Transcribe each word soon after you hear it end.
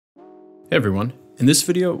Hey everyone, in this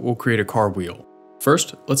video we'll create a car wheel.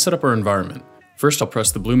 First, let's set up our environment. First I'll press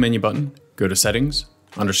the blue menu button, go to Settings,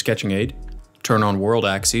 under Sketching Aid, turn on World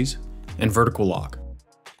Axes, and Vertical Lock.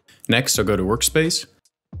 Next I'll go to Workspace,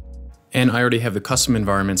 and I already have the custom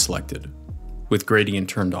environment selected, with gradient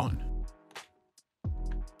turned on.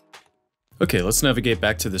 Okay, let's navigate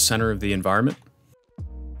back to the center of the environment.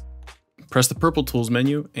 Press the purple Tools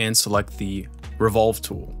menu and select the Revolve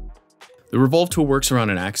tool. The Revolve tool works around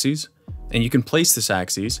an axis, and you can place this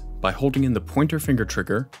axis by holding in the pointer finger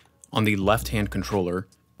trigger on the left-hand controller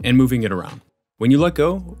and moving it around. When you let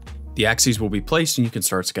go, the axis will be placed and you can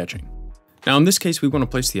start sketching. Now in this case, we want to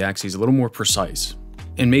place the axis a little more precise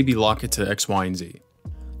and maybe lock it to X, Y, and Z.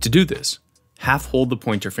 To do this, half hold the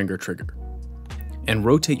pointer finger trigger and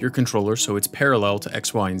rotate your controller so it's parallel to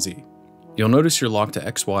X, Y, and Z. You'll notice you're locked to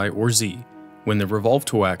X, Y, or Z when the Revolve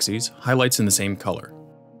tool axis highlights in the same color.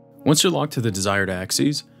 Once you're locked to the desired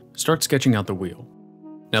axes, start sketching out the wheel.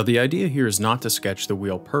 Now the idea here is not to sketch the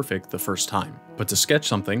wheel perfect the first time, but to sketch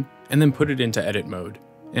something and then put it into edit mode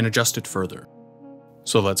and adjust it further.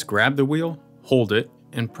 So let's grab the wheel, hold it,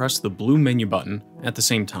 and press the blue menu button at the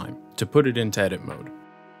same time to put it into edit mode.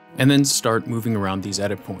 And then start moving around these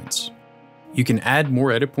edit points. You can add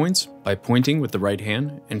more edit points by pointing with the right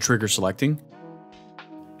hand and trigger selecting.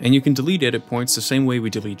 And you can delete edit points the same way we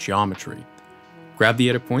delete geometry. Grab the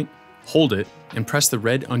edit point, hold it, and press the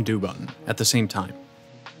red undo button at the same time.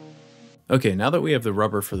 Okay, now that we have the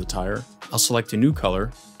rubber for the tire, I'll select a new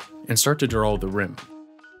color and start to draw the rim.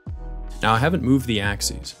 Now I haven't moved the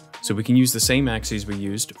axes, so we can use the same axes we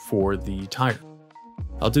used for the tire.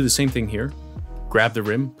 I'll do the same thing here, grab the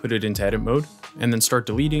rim, put it into edit mode, and then start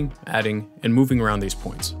deleting, adding, and moving around these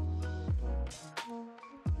points.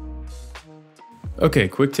 Okay,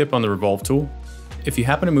 quick tip on the Revolve tool. If you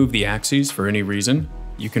happen to move the axes for any reason,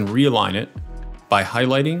 you can realign it by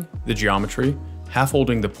highlighting the geometry, half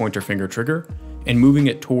holding the pointer finger trigger, and moving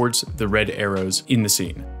it towards the red arrows in the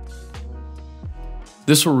scene.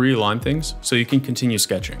 This will realign things so you can continue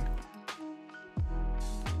sketching.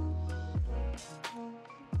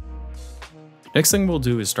 Next thing we'll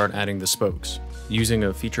do is start adding the spokes, using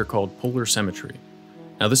a feature called polar symmetry.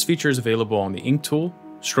 Now this feature is available on the ink tool,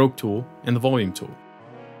 stroke tool, and the volume tool.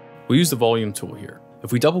 We'll use the volume tool here.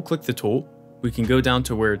 If we double click the tool, we can go down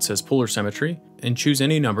to where it says polar symmetry and choose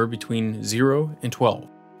any number between 0 and 12.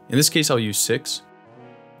 In this case, I'll use 6.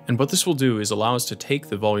 And what this will do is allow us to take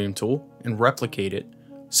the volume tool and replicate it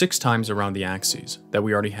 6 times around the axes that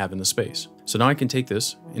we already have in the space. So now I can take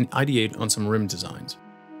this and ideate on some rim designs.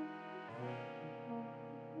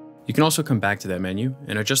 You can also come back to that menu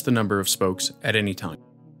and adjust the number of spokes at any time.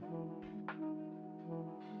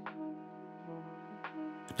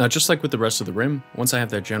 Now just like with the rest of the rim, once I have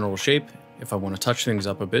that general shape, if I want to touch things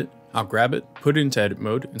up a bit, I'll grab it, put it into edit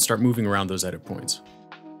mode, and start moving around those edit points.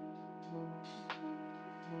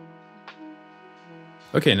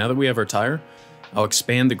 Okay, now that we have our tire, I'll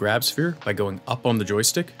expand the grab sphere by going up on the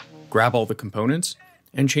joystick, grab all the components,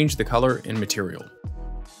 and change the color and material.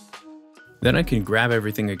 Then I can grab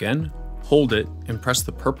everything again, hold it, and press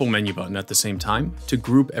the purple menu button at the same time to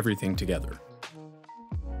group everything together.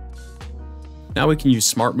 Now we can use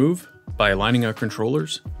Smart Move by aligning our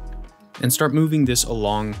controllers and start moving this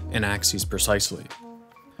along an axis precisely.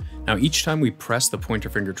 Now each time we press the pointer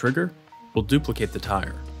finger trigger, we'll duplicate the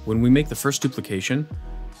tire. When we make the first duplication,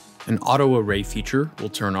 an auto array feature will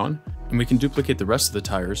turn on and we can duplicate the rest of the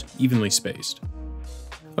tires evenly spaced.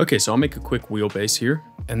 Okay, so I'll make a quick wheelbase here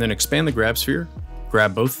and then expand the grab sphere,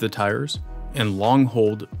 grab both of the tires, and long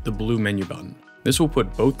hold the blue menu button. This will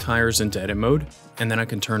put both tires into edit mode, and then I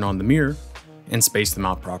can turn on the mirror and space them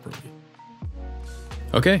out properly.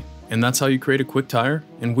 Okay, and that's how you create a quick tire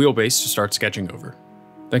and wheelbase to start sketching over.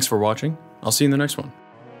 Thanks for watching. I'll see you in the next one.